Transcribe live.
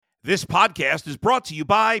This podcast is brought to you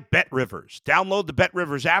by BetRivers. Download the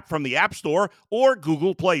BetRivers app from the App Store or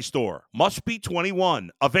Google Play Store. Must be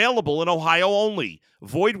 21. Available in Ohio only.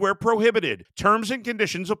 Void where prohibited. Terms and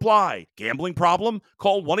conditions apply. Gambling problem?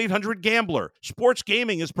 Call 1-800-GAMBLER. Sports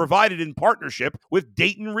gaming is provided in partnership with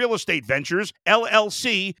Dayton Real Estate Ventures,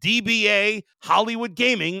 LLC, DBA, Hollywood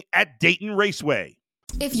Gaming at Dayton Raceway.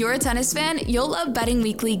 If you're a tennis fan, you'll love Betting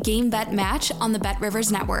Weekly Game Bet Match on the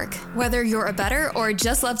BetRivers Network. Whether you're a bettor or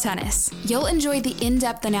just love tennis, you'll enjoy the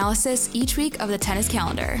in-depth analysis each week of the tennis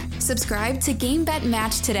calendar. Subscribe to Game Bet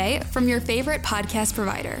Match today from your favorite podcast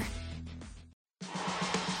provider.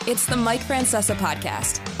 It's the Mike Francesa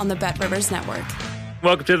Podcast on the BetRivers Network.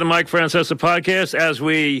 Welcome to the Mike Francesa Podcast as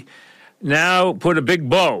we now put a big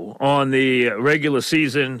bow on the regular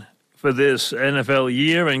season for this NFL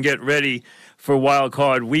year and get ready for Wild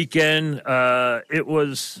Card Weekend. It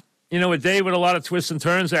was, a day with a lot of twists and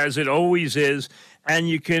turns, as it always is, and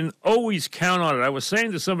you can always count on it. I was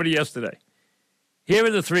saying to somebody yesterday, here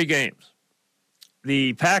are the three games.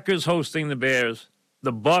 The Packers hosting the Bears,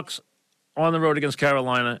 the Bucs on the road against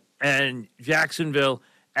Carolina, and Jacksonville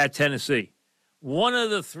at Tennessee. One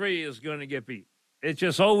of the three is going to get beat. It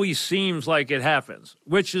just always seems like it happens.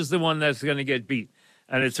 Which is the one that's going to get beat?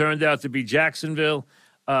 And it turned out to be Jacksonville,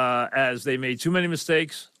 as they made too many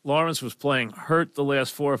mistakes. Lawrence was playing hurt the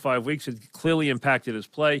last 4 or 5 weeks. It clearly impacted his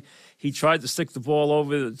play. He tried to stick the ball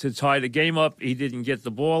over to tie the game up. He didn't get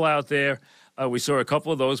the ball out there. We saw a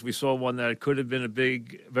couple of those. We saw one that could have been a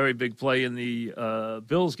very big play in the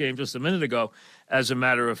Bills game just a minute ago. As a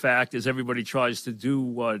matter of fact, as everybody tries to do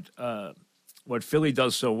what Philly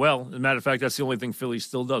does so well. As a matter of fact, that's the only thing Philly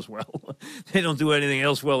still does well. They don't do anything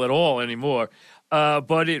else well at all anymore.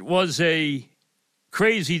 But it was a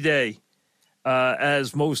crazy day,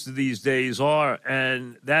 as most of these days are,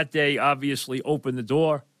 and that day obviously opened the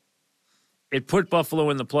door. It put Buffalo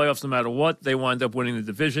in the playoffs no matter what. They wound up winning the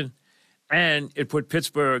division, and it put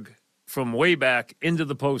Pittsburgh from way back into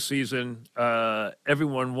the postseason.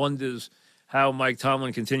 Everyone wonders how Mike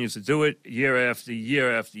Tomlin continues to do it year after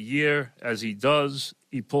year after year. As he does,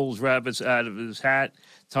 he pulls rabbits out of his hat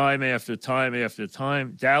time after time after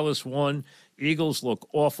time. Dallas won. Eagles look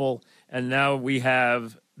awful. And now we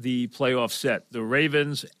have the playoff set. The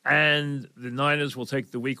Ravens and the Niners will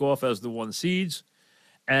take the week off as the 1 seeds.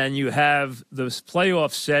 And you have the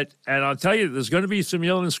playoff set. And I'll tell you, there's going to be some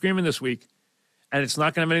yelling and screaming this week. And it's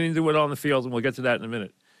not going to have anything to do with it on the field. And we'll get to that in a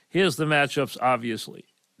minute. Here's the matchups, obviously.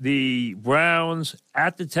 The Browns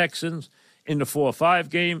at the Texans in the 4-5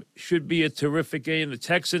 game should be a terrific game. The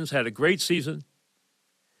Texans had a great season.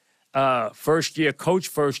 First-year coach,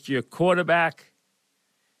 first-year quarterback.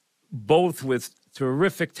 Both with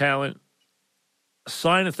terrific talent. A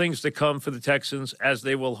sign of things to come for the Texans as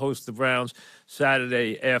they will host the Browns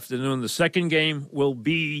Saturday afternoon. The second game will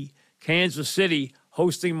be Kansas City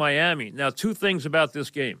hosting Miami. Now, 2 things about this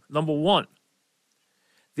game. Number 1,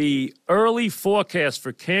 the early forecast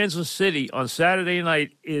for Kansas City on Saturday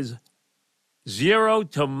night is 0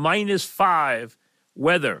 to -5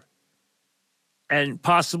 weather and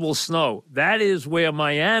possible snow. That is where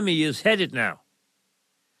Miami is headed now.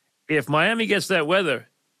 If Miami gets that weather,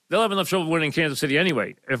 they'll have enough trouble winning Kansas City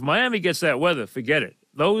anyway. If Miami gets that weather, forget it.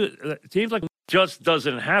 Those teams like just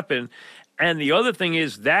doesn't happen. And the other thing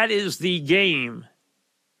is that is the game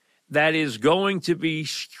that is going to be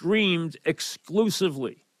streamed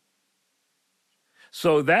exclusively.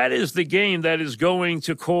 So that is the game that is going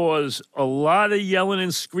to cause a lot of yelling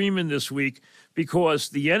and screaming this week because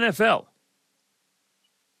the NFL,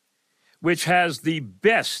 which has the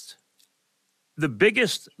biggest, the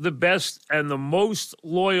best, and the most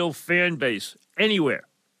loyal fan base anywhere,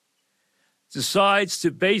 decides to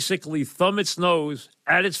basically thumb its nose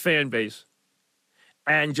at its fan base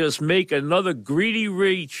and just make another greedy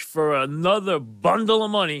reach for another bundle of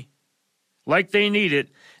money like they need it.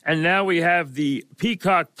 And now we have the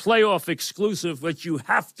Peacock playoff exclusive, which you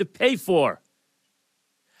have to pay for.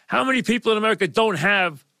 How many people in America don't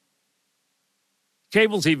have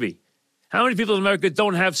cable TV? How many people in America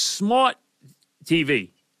don't have smart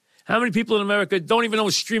TV? How many people in America don't even know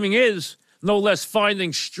what streaming is, no less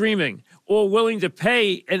finding streaming, or willing to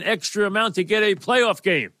pay an extra amount to get a playoff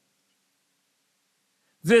game?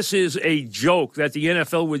 This is a joke that the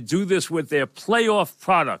NFL would do this with their playoff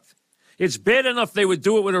product. It's bad enough they would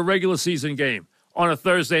do it with a regular season game on a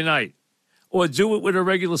Thursday night or do it with a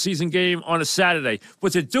regular season game on a Saturday.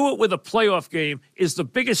 But to do it with a playoff game is the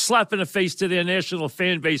biggest slap in the face to their national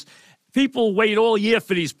fan base. People wait all year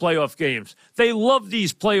for these playoff games. They love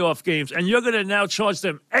these playoff games, and you're going to now charge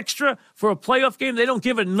them extra for a playoff game? They don't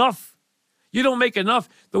give enough. You don't make enough.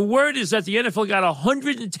 The word is that the NFL got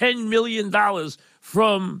 $110 million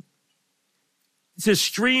from to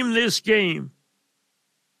stream this game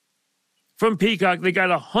from Peacock. They got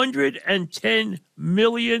 $110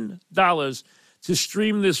 million to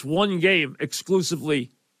stream this one game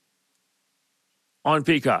exclusively on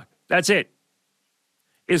Peacock. That's it.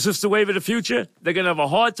 Is this the wave of the future? They're going to have a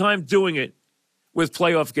hard time doing it with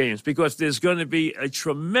playoff games because there's going to be a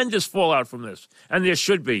tremendous fallout from this. And there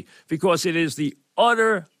should be, because it is the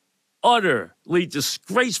utterly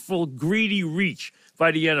disgraceful, greedy reach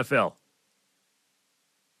by the NFL.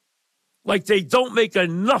 Like they don't make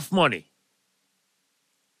enough money.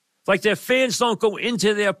 Like their fans don't go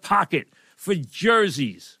into their pocket for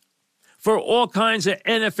jerseys, for all kinds of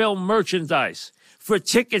NFL merchandise, for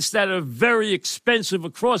tickets that are very expensive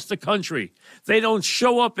across the country. They don't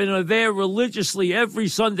show up and are there religiously every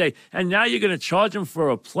Sunday. And now you're going to charge them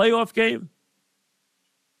for a playoff game?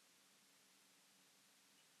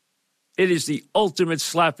 It is the ultimate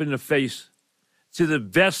slap in the face to the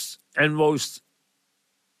best and most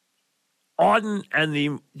ardent and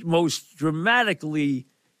the most dramatically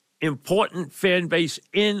important fan base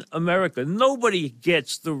in America. Nobody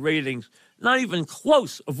gets the ratings, not even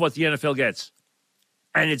close of what the NFL gets.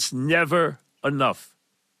 And it's never enough.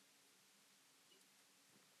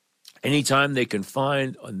 Anytime they can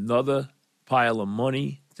find another pile of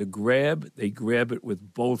money to grab, they grab it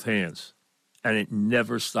with both hands. And it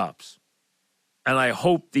never stops. And I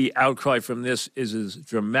hope the outcry from this is as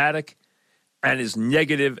dramatic and as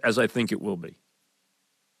negative as I think it will be.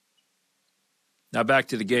 Now back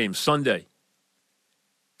to the game. Sunday,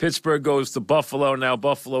 Pittsburgh goes to Buffalo. Now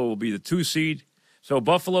Buffalo will be the 2 seed. So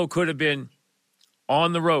Buffalo could have been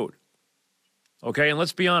on the road. Okay, and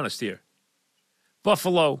let's be honest here.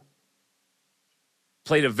 Buffalo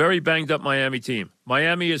played a very banged-up Miami team.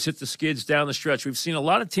 Miami has hit the skids down the stretch. We've seen a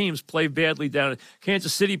lot of teams play badly down.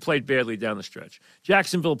 Kansas City played badly down the stretch.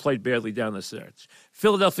 Jacksonville played badly down the stretch.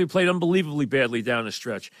 Philadelphia played unbelievably badly down the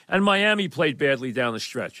stretch. And Miami played badly down the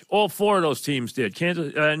stretch. All 4 of those teams did.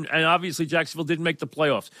 Kansas and obviously Jacksonville didn't make the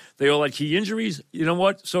playoffs. They all had key injuries. You know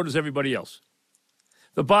what? So does everybody else.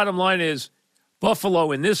 The bottom line is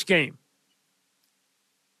Buffalo in this game,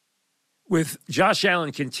 with Josh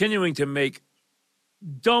Allen continuing to make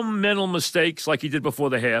dumb mental mistakes like he did before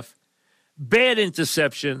the half, bad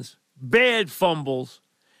interceptions, bad fumbles,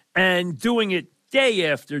 and doing it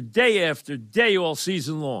day after day after day all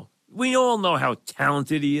season long. We all know how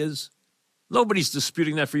talented he is. Nobody's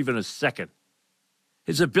disputing that for even a second.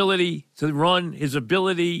 His ability to run, his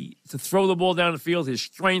ability to throw the ball down the field, his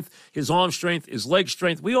strength, his arm strength, his leg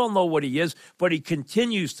strength. We all know what he is, but he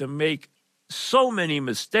continues to make so many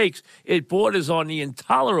mistakes. It borders on the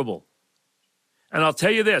intolerable. And I'll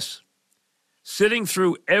tell you this, sitting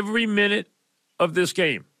through every minute of this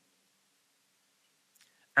game,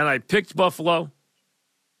 and I picked Buffalo,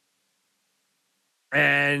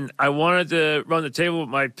 and I wanted to run the table with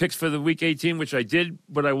my picks for the Week 18, which I did,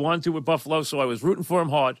 but I wanted to with Buffalo, so I was rooting for him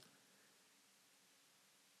hard.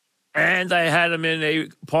 And I had him in a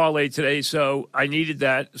parlay today, so I needed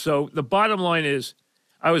that. So the bottom line is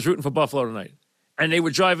I was rooting for Buffalo tonight. And they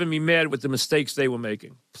were driving me mad with the mistakes they were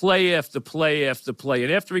making. Play after play after play.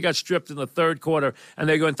 And after he got stripped in the third quarter, and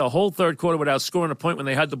they went the whole third quarter without scoring a point when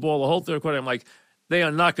they had the ball the whole third quarter, I'm like, they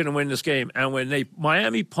are not going to win this game. And when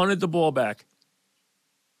Miami punted the ball back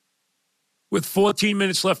with 14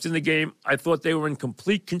 minutes left in the game, I thought they were in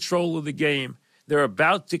complete control of the game. They're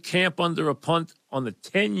about to camp under a punt on the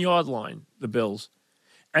 10-yard line, the Bills.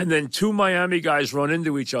 And then 2 Miami guys run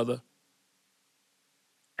into each other.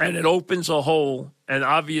 And it opens a hole, and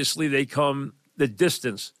obviously they come the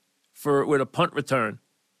distance with a punt return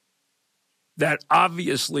that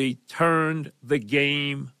obviously turned the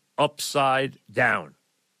game upside down.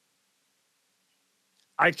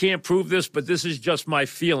 I can't prove this, but this is just my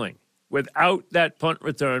feeling. Without that punt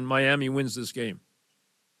return, Miami wins this game.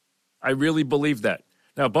 I really believe that.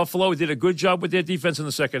 Now, Buffalo did a good job with their defense in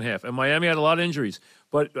the second half, and Miami had a lot of injuries.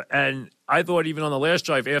 And I thought even on the last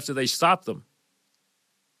drive after they stopped them,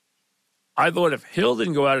 I thought if Hill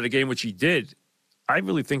didn't go out of the game, which he did, I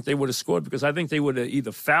really think they would have scored because I think they would have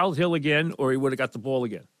either fouled Hill again or he would have got the ball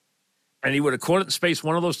again. And he would have caught it in space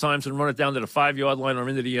one of those times and run it down to the 5-yard line or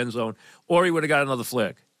into the end zone, or he would have got another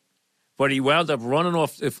flag. But he wound up limping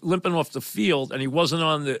off the field, and he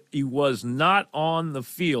was not on the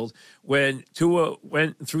field when Tua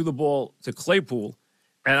went threw the ball to Claypool.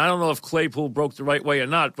 And I don't know if Claypool broke the right way or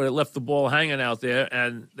not, but it left the ball hanging out there,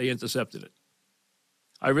 and they intercepted it.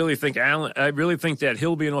 I really think that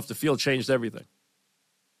Hill being off the field changed everything.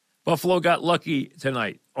 Buffalo got lucky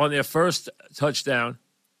tonight on their first touchdown.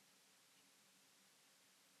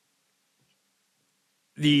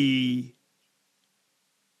 The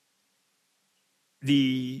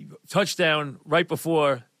the touchdown right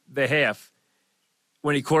before the half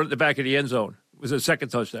when he caught it at the back of the end zone was a second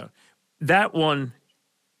touchdown. That one,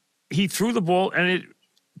 he threw the ball, and it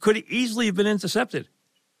could easily have been intercepted.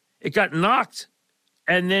 It got knocked,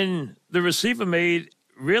 and then the receiver made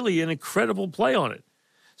really an incredible play on it.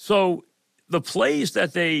 So the plays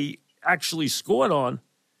that they actually scored on,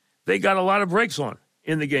 they got a lot of breaks on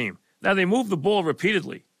in the game. Now, they moved the ball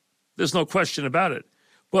repeatedly. There's no question about it.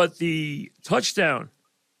 But the touchdown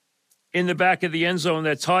in the back of the end zone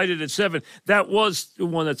that tied it at 7, that was the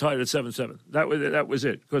one that tied it at 7-7. That was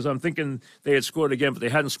it, because I'm thinking they had scored again, but they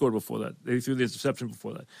hadn't scored before that. They threw the interception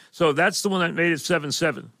before that. So that's the one that made it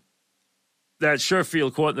 7-7. That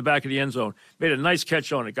Sherfield caught in the back of the end zone, made a nice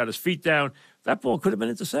catch on it, got his feet down. That ball could have been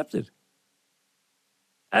intercepted.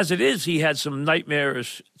 As it is, he had some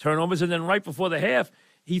nightmarish turnovers, and then right before the half,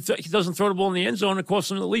 he doesn't throw the ball in the end zone. It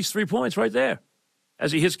costs him at least 3 points right there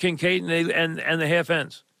as he hits Kincaid and the half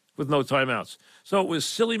ends with no timeouts. So it was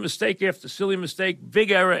silly mistake after silly mistake,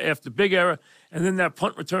 big error after big error, and then that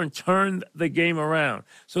punt return turned the game around.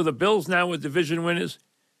 So the Bills now are division winners.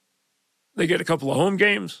 They get a couple of home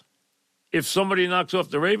games. If somebody knocks off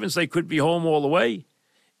the Ravens, they could be home all the way.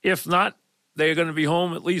 If not, they're going to be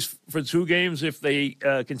home at least for 2 games if they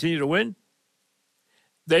continue to win.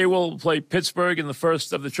 They will play Pittsburgh in the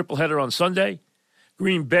first of the triple header on Sunday.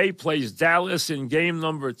 Green Bay plays Dallas in game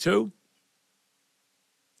number 2.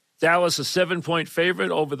 Dallas a 7-point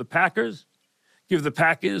favorite over the Packers. Give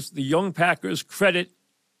the young Packers, credit.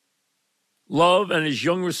 Love and his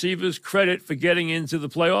young receivers credit for getting into the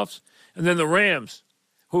playoffs. And then the Rams,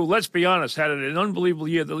 who, let's be honest, had an unbelievable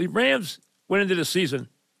year. The Rams went into the season.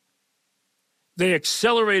 They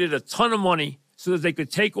accelerated a ton of money so that they could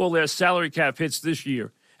take all their salary cap hits this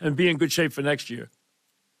year and be in good shape for next year.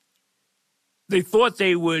 They thought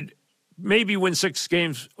they would maybe win 6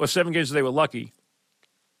 games or 7 games if they were lucky.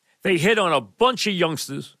 They hit on a bunch of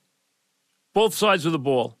youngsters, both sides of the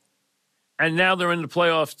ball, and now they're in the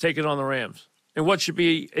playoffs taking on the Rams in what should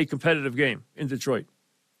be a competitive game in Detroit.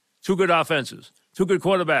 2 good offenses, 2 good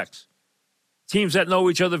quarterbacks, teams that know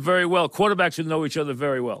each other very well, quarterbacks that know each other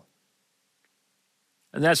very well.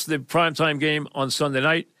 And that's the primetime game on Sunday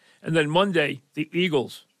night. And then Monday, the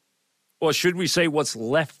Eagles, or should we say what's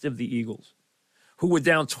left of the Eagles, who were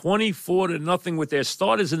down 24-0 with their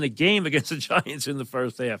starters in the game against the Giants in the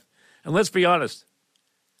first half. And let's be honest,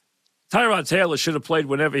 Tyrod Taylor should have played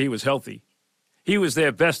whenever he was healthy. He was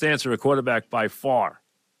their best answer at quarterback by far.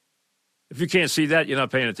 If you can't see that, you're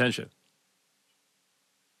not paying attention.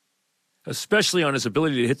 Especially on his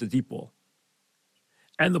ability to hit the deep ball.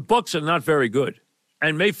 And the Bucs are not very good.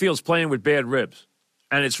 And Mayfield's playing with bad ribs.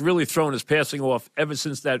 And it's really thrown his passing off ever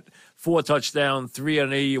since that 4-touchdown,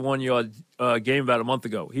 381-yard game about a month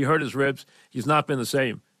ago. He hurt his ribs. He's not been the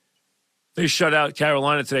same. They shut out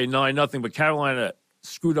Carolina today 9-0, but Carolina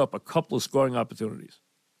screwed up a couple of scoring opportunities.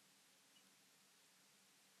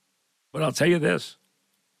 But I'll tell you this.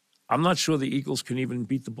 I'm not sure the Eagles can even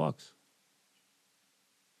beat the Bucs.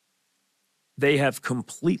 They have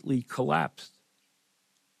completely collapsed.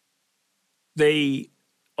 They,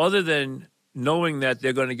 other than knowing that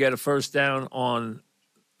they're going to get a first down on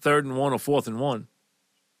 3rd and 1 or 4th and 1,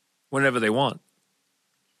 whenever they want,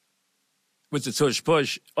 with the tush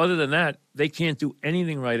push, other than that, they can't do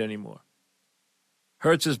anything right anymore.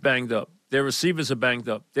 Hurts is banged up. Their receivers are banged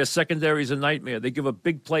up. Their secondary is a nightmare. They give a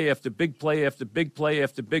big play after big play after big play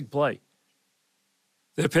after big play.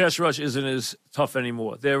 Their pass rush isn't as tough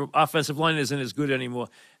anymore. Their offensive line isn't as good anymore.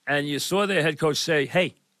 And you saw their head coach say,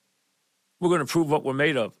 hey, we're going to prove what we're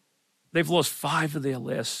made of. They've lost 5 of their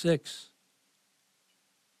last 6.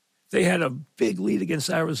 They had a big lead against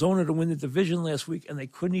Arizona to win the division last week, and they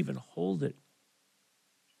couldn't even hold it.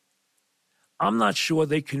 I'm not sure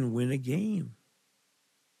they can win a game.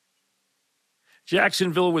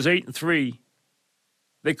 Jacksonville was 8-3.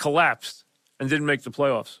 They collapsed and didn't make the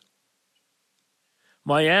playoffs.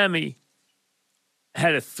 Miami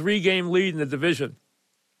had a 3-game lead in the division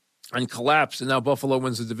and collapsed, and now Buffalo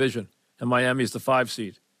wins the division, and Miami is the 5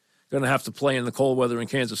 seed. Going to have to play in the cold weather in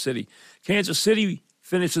Kansas City. Kansas City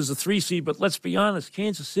finishes the 3 seed, but let's be honest,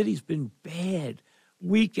 Kansas City's been bad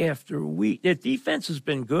week after week. Their defense has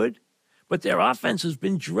been good, but their offense has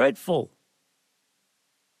been dreadful.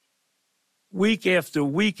 Week after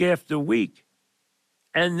week after week.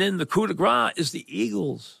 And then the coup de grace is the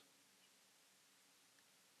Eagles.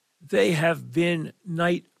 They have been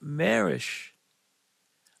nightmarish.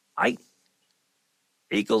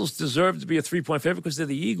 Eagles deserve to be a 3-point favorite because they're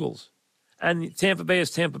the Eagles. And Tampa Bay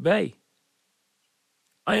is Tampa Bay.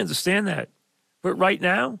 I understand that. But right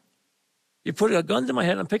now, you put a gun to my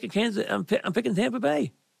head, I'm picking Kansas. I'm picking Tampa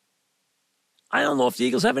Bay. I don't know if the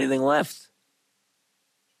Eagles have anything left.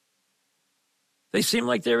 They seem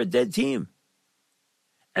like they're a dead team.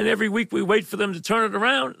 And every week we wait for them to turn it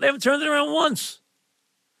around. They haven't turned it around once.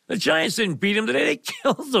 The Giants didn't beat them today. They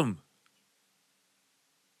killed them.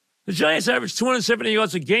 The Giants averaged 270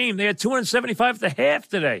 yards a game. They had 275 at the half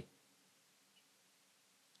today.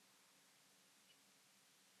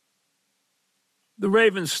 The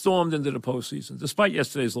Ravens stormed into the postseason. Despite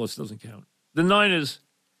yesterday's loss, doesn't count. The Niners,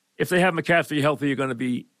 if they have McCaffrey healthy, are going to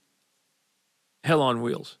be hell on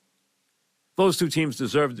wheels. Those two teams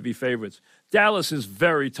deserve to be favorites. Dallas is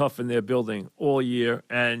very tough in their building all year.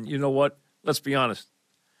 And you know what? Let's be honest.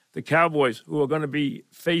 The Cowboys, who are going to be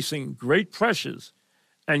facing great pressures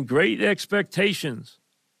and great expectations,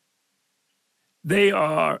 they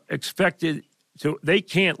are expected to, they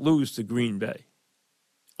can't lose to Green Bay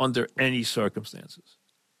under any circumstances.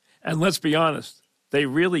 And let's be honest, they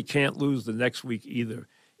really can't lose the next week either.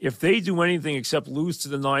 If they do anything except lose to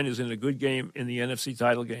the Niners in a good game in the NFC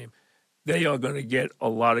title game, they are going to get a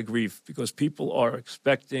lot of grief because people are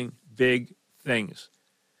expecting big things.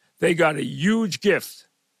 They got a huge gift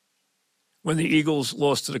when the Eagles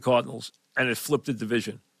lost to the Cardinals and it flipped the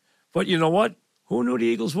division. But you know what? Who knew the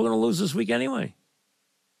Eagles were going to lose this week anyway?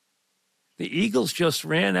 The Eagles just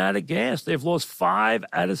ran out of gas. They've lost 5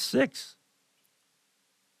 out of 6.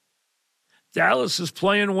 Dallas is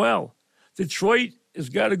playing well. Detroit has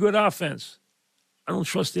got a good offense. I don't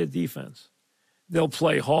trust their defense. They'll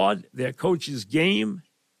play hard. Their coach's game.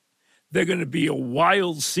 They're going to be a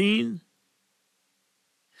wild scene.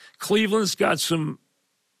 Cleveland's got some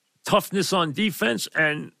toughness on defense,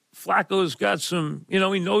 and Flacco's got some, he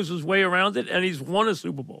knows his way around it, and he's won a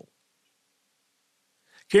Super Bowl.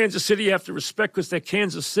 Kansas City, you have to respect because they're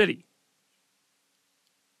Kansas City.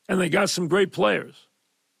 And they got some great players.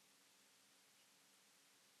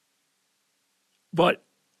 But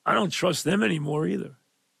I don't trust them anymore either.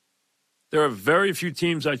 There are very few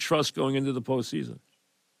teams I trust going into the postseason.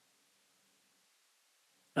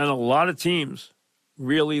 And a lot of teams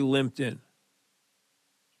really limped in.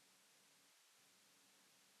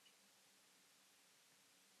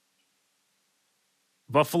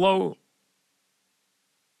 Buffalo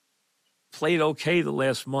played okay the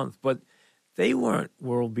last month, but they weren't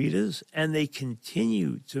world beaters, and they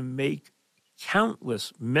continue to make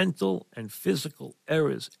countless mental and physical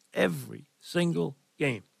errors every single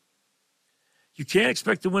game. You can't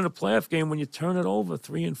expect to win a playoff game when you turn it over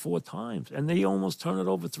 3 and 4 times, and they almost turn it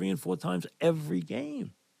over 3 and 4 times every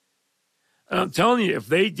game. And I'm telling you, if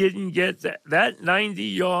they didn't get that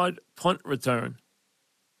 90-yard punt return,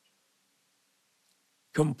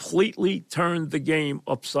 completely turned the game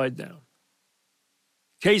upside down.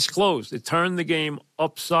 Case closed. It turned the game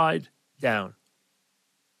upside down.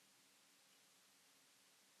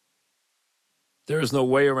 There is no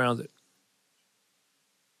way around it.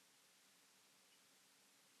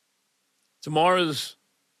 Tomorrow's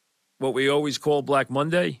what we always call Black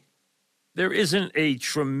Monday. There isn't a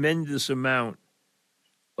tremendous amount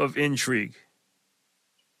of intrigue.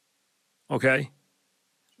 Okay?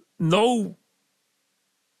 No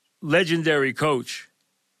legendary coach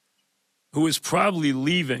who is probably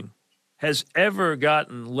leaving has ever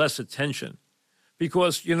gotten less attention.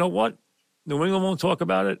 Because you know what? New England won't talk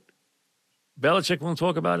about it. Belichick won't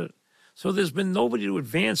talk about it. So there's been nobody to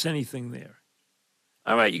advance anything there.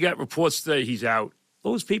 All right, you got reports today he's out.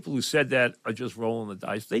 Those people who said that are just rolling the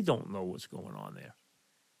dice. They don't know what's going on there.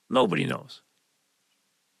 Nobody knows.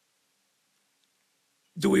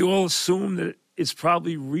 Do we all assume that it's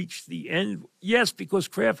probably reached the end? Yes, because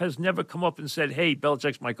Kraft has never come up and said, hey,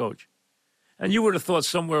 Belichick's my coach. And you would have thought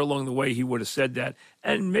somewhere along the way he would have said that.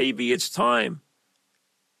 And maybe it's time.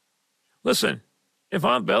 Listen, if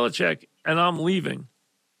I'm Belichick and I'm leaving,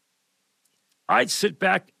 I'd sit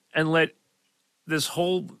back and let this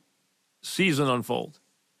whole season unfold.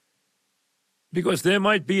 Because there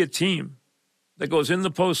might be a team that goes in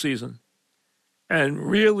the postseason and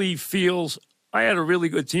really feels, I had a really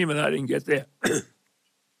good team and I didn't get there.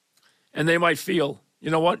 And they might feel,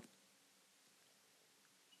 you know what?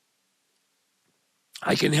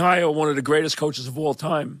 I can hire one of the greatest coaches of all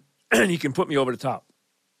time and he can put me over the top.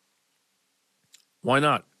 Why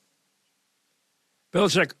not?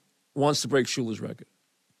 Belichick wants to break Schuler's record.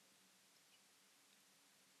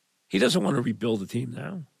 He doesn't want to rebuild the team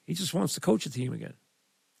now. He just wants to coach a team again.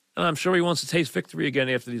 And I'm sure he wants to taste victory again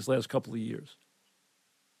after these last couple of years.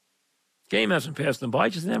 Game hasn't passed him by,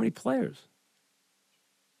 just didn't have any players.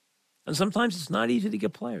 And sometimes it's not easy to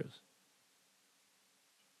get players.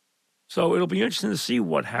 So it'll be interesting to see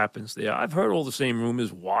what happens there. I've heard all the same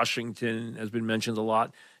rumors. Washington has been mentioned a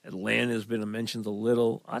lot. Atlanta has been mentioned a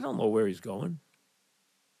little. I don't know where he's going.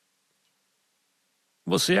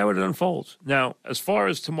 We'll see how it unfolds. Now, as far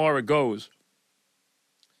as tomorrow goes,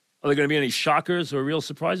 are there going to be any shockers or real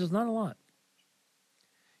surprises? Not a lot.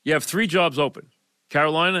 You have 3 jobs open.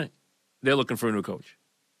 Carolina, they're looking for a new coach.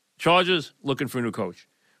 Chargers, looking for a new coach.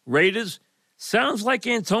 Raiders, sounds like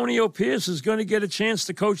Antonio Pierce is going to get a chance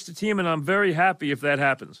to coach the team, and I'm very happy if that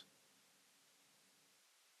happens.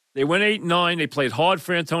 They went 8-9. They played hard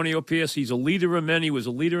for Antonio Pierce. He's a leader of men. He was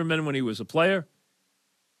a leader of men when he was a player.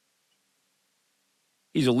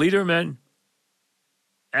 He's a leader of men,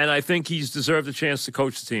 and I think he's deserved a chance to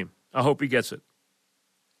coach the team. I hope he gets it.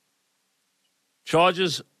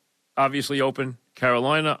 Chargers, obviously open.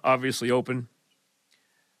 Carolina, obviously open.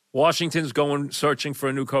 Washington's going searching for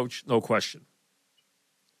a new coach, no question.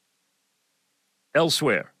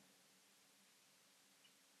 Elsewhere,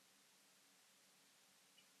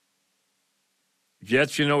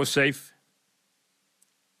 Jets, is safe.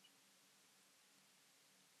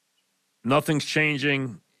 Nothing's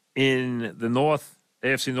changing in the North,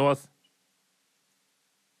 AFC North.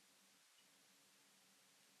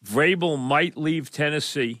 Vrabel might leave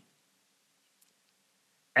Tennessee,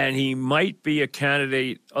 and he might be a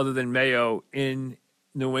candidate other than Mayo in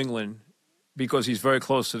New England because he's very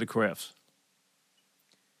close to the Crafts.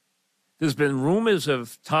 There's been rumors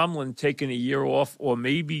of Tomlin taking a year off or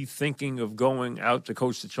maybe thinking of going out to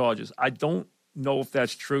coach the Chargers. I don't know if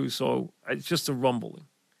that's true, so it's just a rumbling.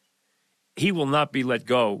 He will not be let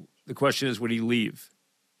go. The question is, would he leave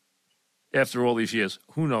after all these years?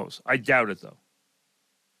 Who knows? I doubt it, though.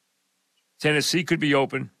 Tennessee could be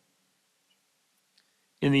open.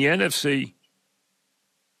 In the NFC,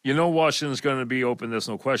 Washington's going to be open. There's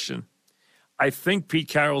no question. I think Pete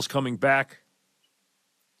Carroll's coming back.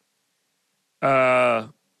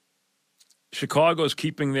 Chicago's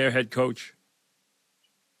keeping their head coach.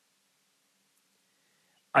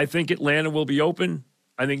 I think Atlanta will be open.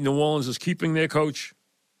 I think New Orleans is keeping their coach.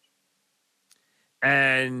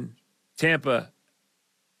 And Tampa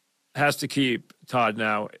has to keep Todd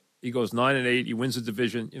now. He goes 9-8. He wins the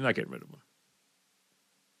division. You're not getting rid of him.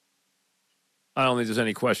 I don't think there's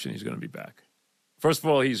any question he's going to be back. First of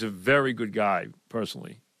all, he's a very good guy,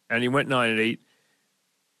 personally. And he went 9-8.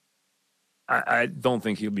 I don't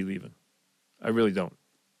think he'll be leaving. I really don't.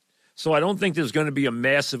 So I don't think there's going to be a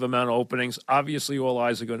massive amount of openings. Obviously, all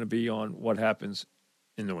eyes are going to be on what happens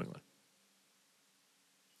in New England.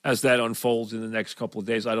 As that unfolds in the next couple of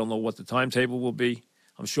days, I don't know what the timetable will be.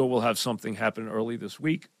 I'm sure we'll have something happen early this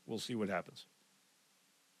week. We'll see what happens.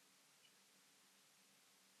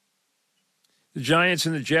 The Giants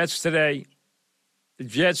and the Jets today. The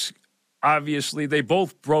Jets, obviously, they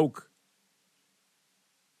both broke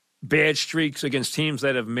bad streaks against teams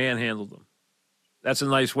that have manhandled them. That's a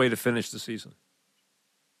nice way to finish the season.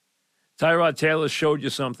 Tyrod Taylor showed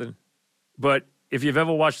you something, but if you've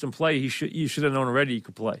ever watched him play, you should have known already he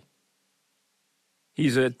could play.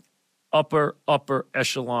 He's an upper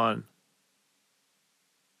echelon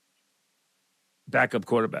backup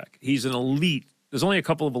quarterback. He's an elite. There's only a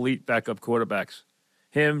couple of elite backup quarterbacks.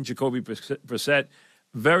 Him, Jacoby Brissett,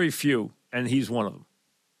 very few, and he's one of them.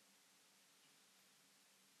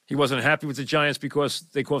 He wasn't happy with the Giants because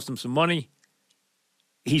they cost him some money.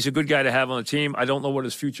 He's a good guy to have on the team. I don't know what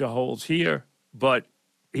his future holds here, but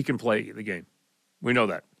he can play the game. We know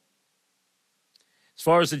that. As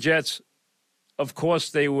far as the Jets, of course,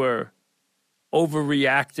 they were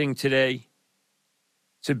overreacting today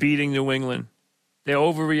to beating New England. They're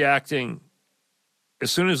overreacting.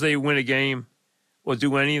 As soon as they win a game or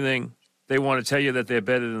do anything, they want to tell you that they're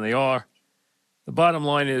better than they are. The bottom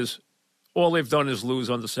line is, all they've done is lose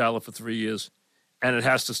under Saleh for 3 years, and it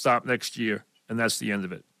has to stop next year, and that's the end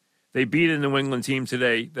of it. They beat a New England team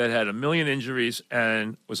today that had a million injuries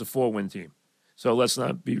and was a 4-win team. So let's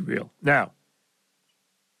not be real. Now,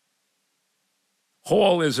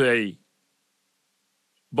 Hall is a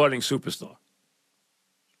budding superstar.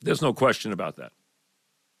 There's no question about that.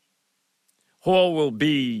 Hall will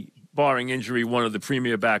be, barring injury, one of the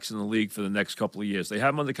premier backs in the league for the next couple of years. They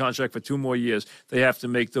have him under contract for 2 more years. They have to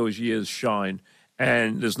make those years shine.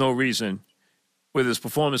 And there's no reason, with his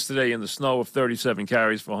performance today in the snow of 37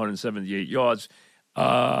 carries for 178 yards,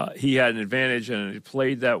 he had an advantage, and it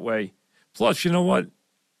played that way. Plus, you know what?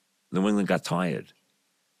 New England got tired.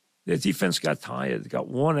 Their defense got tired. It got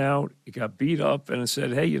worn out. It got beat up, and it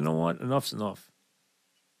said, hey, you know what? Enough's enough.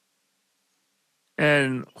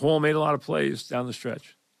 And Hall made a lot of plays down the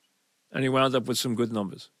stretch. And he wound up with some good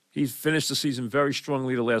numbers. He finished the season very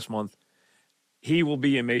strongly the last month. He will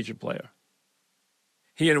be a major player.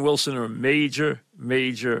 He and Wilson are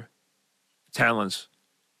major talents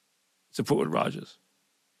to put with Rodgers.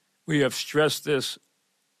 We have stressed this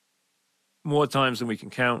more times than we can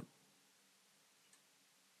count.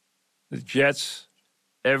 The Jets,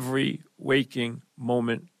 every waking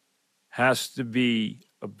moment has to be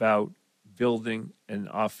about building an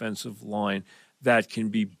offensive line that can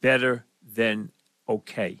be better than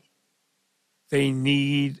okay. They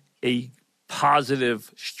need a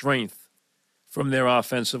positive strength from their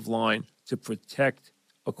offensive line to protect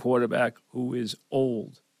a quarterback who is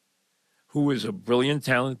old, who is a brilliant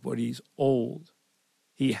talent, but he's old.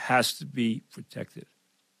 He has to be protected.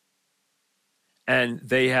 And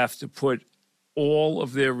they have to put all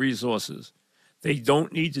of their resources. They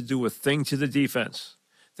don't need to do a thing to the defense.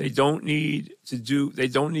 They don't need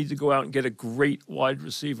to go out and get a great wide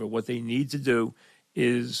receiver. What they need to do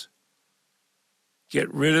is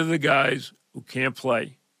get rid of the guys who can't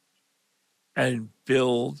play and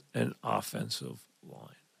build an offensive line.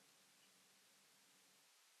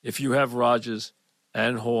 If you have Rodgers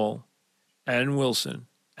and Hall and Wilson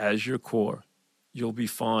as your core, you'll be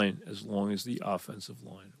fine as long as the offensive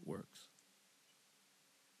line works.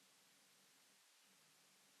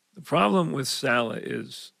 The problem with Saleh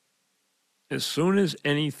is as soon as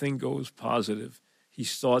anything goes positive, he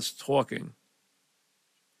starts talking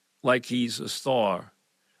like he's a star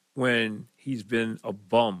when he's been a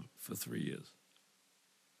bum for 3 years.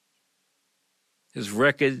 His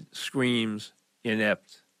record screams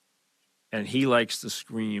inept, and he likes to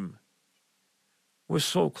scream, we're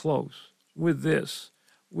so close with this.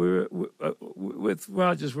 With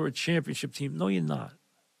Rodgers, we're a championship team. No, you're not.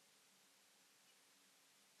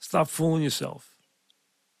 Stop fooling yourself.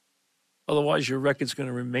 Otherwise, your record's going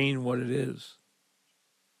to remain what it is.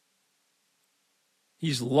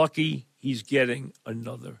 He's lucky he's getting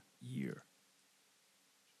another year.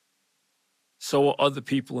 So are other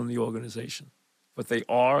people in the organization. But they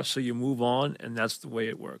are, so you move on, and that's the way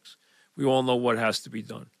it works. We all know what has to be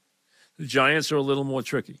done. The Giants are a little more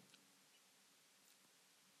tricky.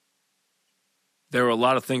 There are a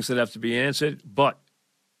lot of things that have to be answered, but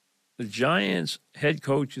the Giants' head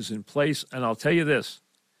coach is in place, and I'll tell you this.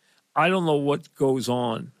 I don't know what goes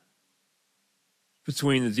on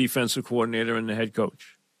between the defensive coordinator and the head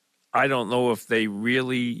coach. I don't know if they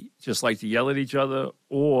really just like to yell at each other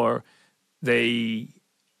or they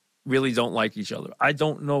really don't like each other. I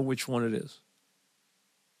don't know which one it is.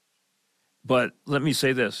 But let me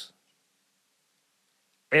say this.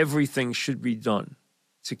 Everything should be done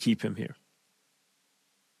to keep him here.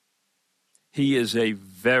 He is a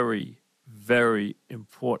very, very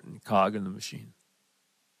important cog in the machine.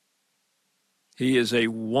 He is a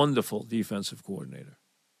wonderful defensive coordinator.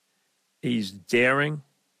 He's daring.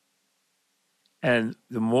 And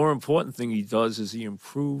the more important thing he does is he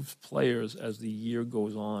improves players as the year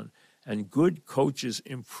goes on. And good coaches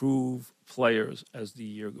improve players as the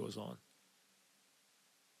year goes on.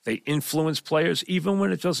 They influence players even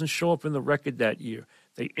when it doesn't show up in the record that year.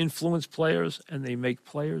 They influence players and they make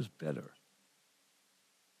players better.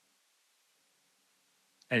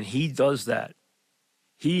 And he does that.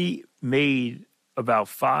 He made about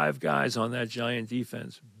 5 guys on that Giant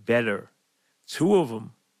defense better. 2 of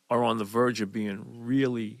them are on the verge of being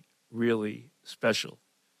really, really special.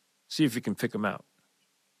 See if you can pick them out.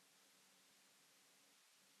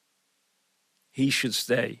 He should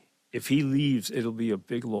stay. If he leaves, it'll be a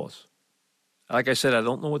big loss. Like I said, I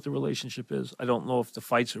don't know what the relationship is. I don't know if the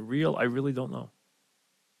fights are real. I really don't know.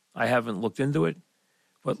 I haven't looked into it.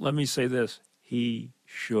 But let me say this. He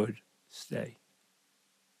should stay.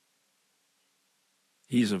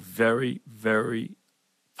 He's a very, very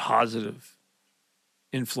positive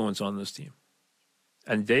influence on this team.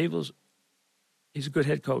 And Davis, he's a good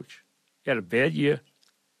head coach. He had a bad year.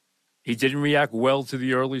 He didn't react well to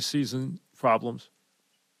the early season problems.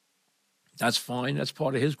 That's fine. That's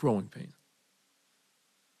part of his growing pain.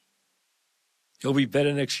 He'll be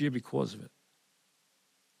better next year because of it.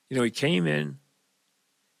 You know, he came in,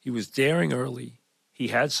 he was daring early, he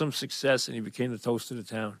had some success, and he became the toast of the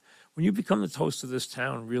town. When you become the toast of this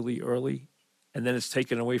town really early, and then it's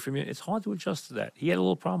taken away from you, it's hard to adjust to that. He had a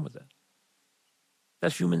little problem with that.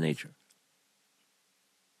 That's human nature.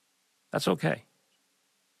 That's okay.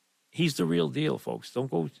 He's the real deal, folks. Don't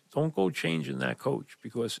go changing that coach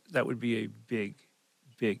because that would be a big,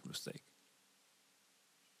 big mistake.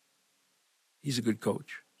 He's a good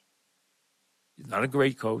coach. He's not a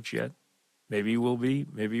great coach yet. Maybe he will be.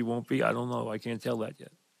 Maybe he won't be. I don't know. I can't tell that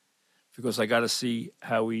yet because I got to see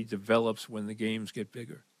how he develops when the games get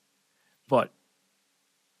bigger. But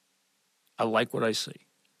I like what I see.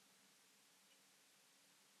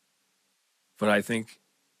 But I think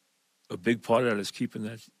a big part of that is keeping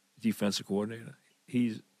that defensive coordinator.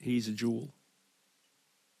 He's a jewel.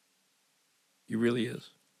 He really is.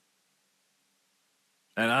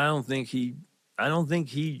 And I don't think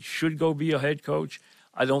he should go be a head coach.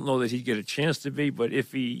 I don't know that he'd get a chance to be, but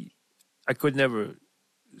I could never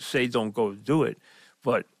say don't go do it,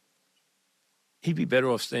 but he'd be better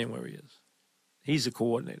off staying where he is. He's a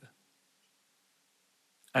coordinator.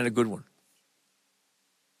 And a good one.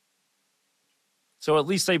 So at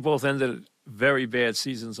least they both ended very bad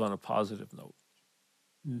seasons on a positive note.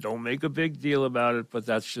 Don't make a big deal about it, but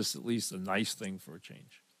that's just at least a nice thing for a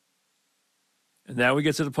change. And now we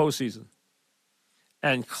get to the postseason.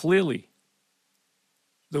 And clearly,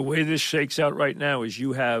 the way this shakes out right now is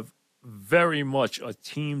you have very much a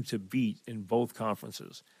team to beat in both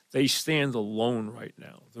conferences. They stand alone right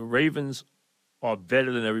now. The Ravens are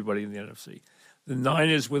better than everybody in the NFC. The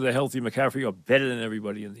Niners, with a healthy McCaffrey, are better than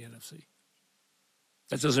everybody in the NFC.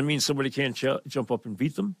 That doesn't mean somebody can't jump up and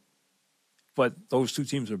beat them, but those two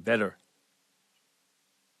teams are better.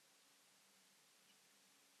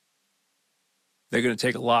 They're going to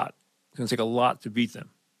take a lot. It's going to take a lot to beat them.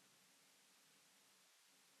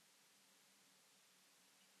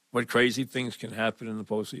 But crazy things can happen in the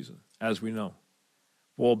postseason, as we know.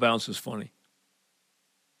 Ball bounce is funny,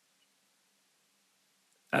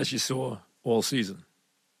 as you saw all season.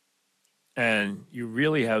 And you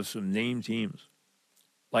really have some named teams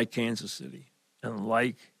like Kansas City and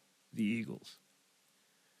like the Eagles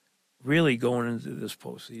really going into this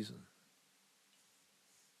postseason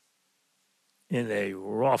in a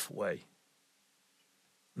rough way,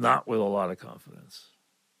 not with a lot of confidence,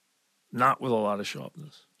 not with a lot of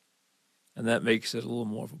sharpness. And that makes it a little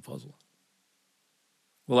more of a puzzle.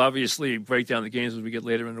 We'll obviously break down the games as we get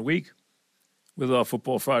later in the week with our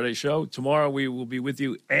Football Friday show. Tomorrow we will be with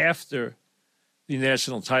you after the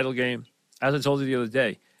national title game. As I told you the other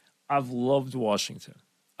day, I've loved Washington.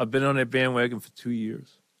 I've been on their bandwagon for 2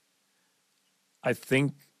 years. I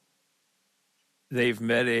think they've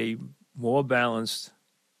met a more balanced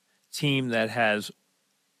team that has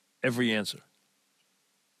every answer.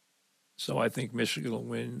 So I think Michigan will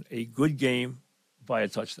win a good game by a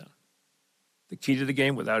touchdown. The key to the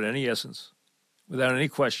game, without any essence, without any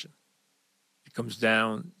question, it comes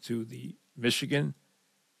down to the Michigan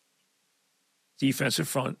defensive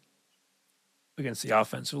front against the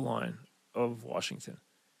offensive line of Washington.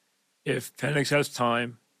 If Penix has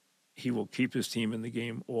time, he will keep his team in the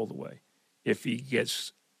game all the way. If he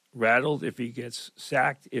gets rattled, if he gets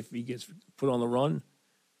sacked, if he gets put on the run,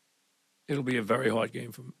 it'll be a very hard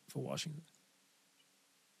game for Washington.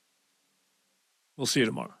 We'll see you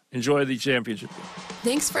tomorrow. Enjoy the championship game.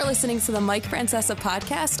 Thanks for listening to the Mike Francesa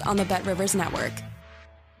podcast on the Bet Rivers Network.